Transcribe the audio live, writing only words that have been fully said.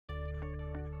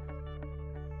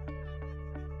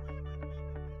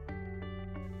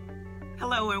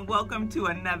Hello and welcome to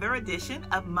another edition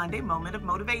of Monday Moment of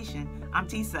Motivation. I'm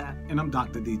Tisa. And I'm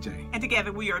Dr. DJ. And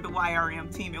together we are the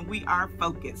YRM team, and we are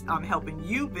focused on helping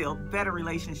you build better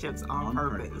relationships on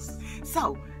purpose.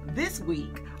 So this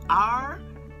week, our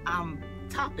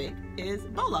topic is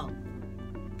BOLO.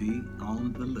 Be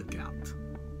on the lookout.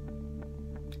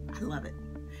 I love it.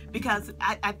 Because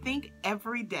I think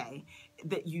every day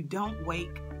that you don't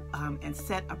wake and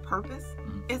set a purpose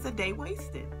is a day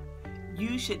wasted.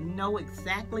 You should know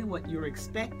exactly what you're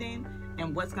expecting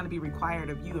and what's going to be required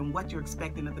of you and what you're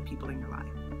expecting of the people in your life.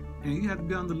 And you have to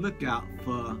be on the lookout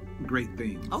for great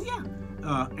things. Oh,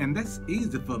 yeah. And that's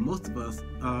easy for most of us.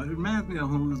 It reminds me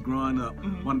of when we was growing up.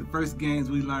 One of the first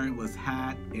games we learned was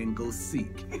hide and go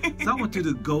seek. So I want you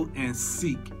to go and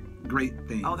seek great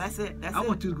things. Oh, that's it. I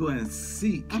want you to go and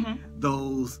seek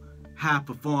those high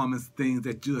performance things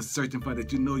that you're searching for,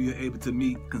 that you know you're able to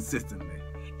meet consistently.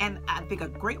 And I think a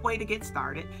great way to get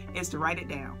started is to write it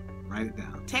down. Write it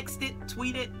down. Text it,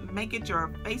 tweet it, make it your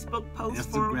Facebook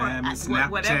post, Instagram,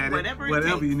 Snapchat,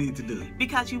 whatever you need to do.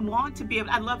 Because you want to be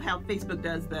able, I love how Facebook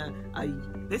does the,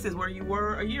 this is where you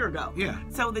were a year ago. Yeah.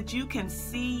 So that you can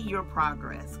see your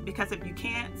progress. Because if you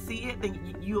can't see it,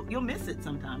 then you'll miss it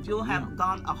sometimes. You'll have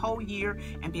gone a whole year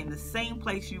and be in the same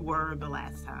place you were the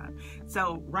last time.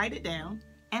 So write it down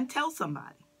and tell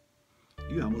somebody.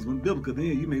 You almost went biblical then.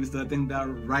 You maybe start thinking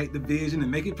about write the vision and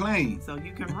make it plain. So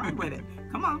you can run with it.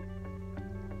 Come on.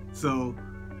 So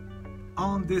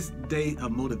on this day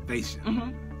of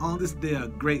motivation, on this day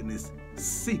of greatness,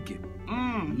 seek it.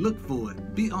 Look for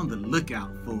it. Be on the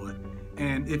lookout for it.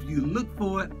 And if you look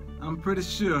for it, I'm pretty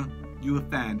sure you will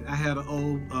find it. I had an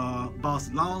old boss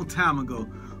a long time ago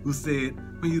who said,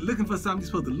 when you're looking for something, you're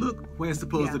supposed to look where it's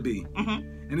supposed to be.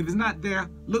 And if it's not there,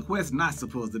 look where it's not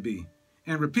supposed to be.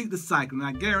 And repeat the cycle, and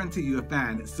I guarantee you'll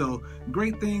find it. So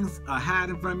great things are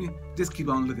hiding from you. Just keep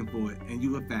on looking for it, and you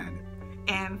will find it.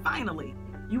 And finally,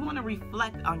 you want to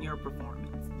reflect on your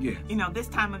performance. Yes. You know, this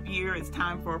time of year, it's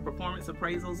time for performance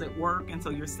appraisals at work. And so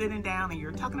you're sitting down and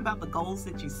you're talking about the goals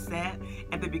that you set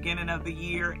at the beginning of the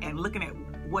year and looking at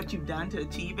what you've done to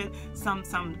achieve it, some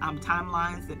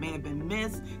timelines that may have been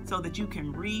missed, so that you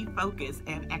can refocus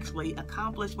and actually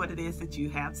accomplish what it is that you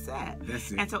have set.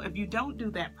 That's it. And so if you don't do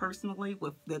that personally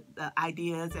with the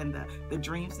ideas and the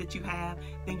dreams that you have,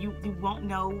 then you won't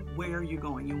know where you're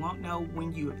going. You won't know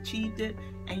when you achieved it,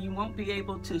 and you won't be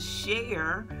able to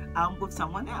share with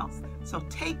someone else. So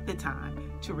take the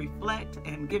time to reflect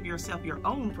and give yourself your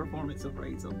own performance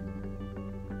appraisal.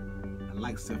 I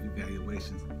like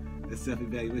self-evaluations. The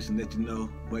self-evaluation let you know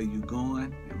where you're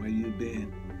going and where you've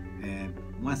been. And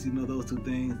once you know those two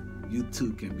things, you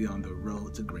too can be on the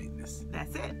road to greatness.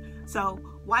 That's it. So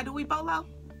why do we BOLO?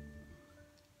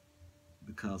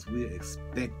 Because we're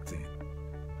expecting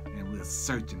and we're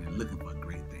searching and looking for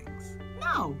great things.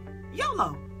 No,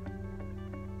 YOLO.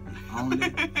 You only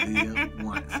live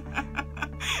once.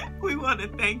 We want to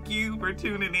thank you for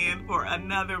tuning in for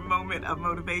another moment of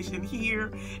motivation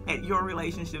here at Your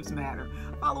Relationships Matter.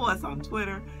 Follow us on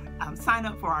Twitter, sign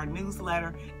up for our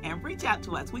newsletter, and reach out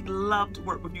to us. We'd love to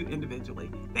work with you individually.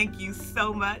 Thank you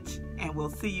so much, and we'll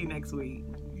see you next week.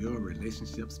 Your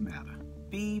relationships matter.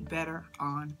 Be better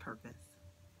on purpose.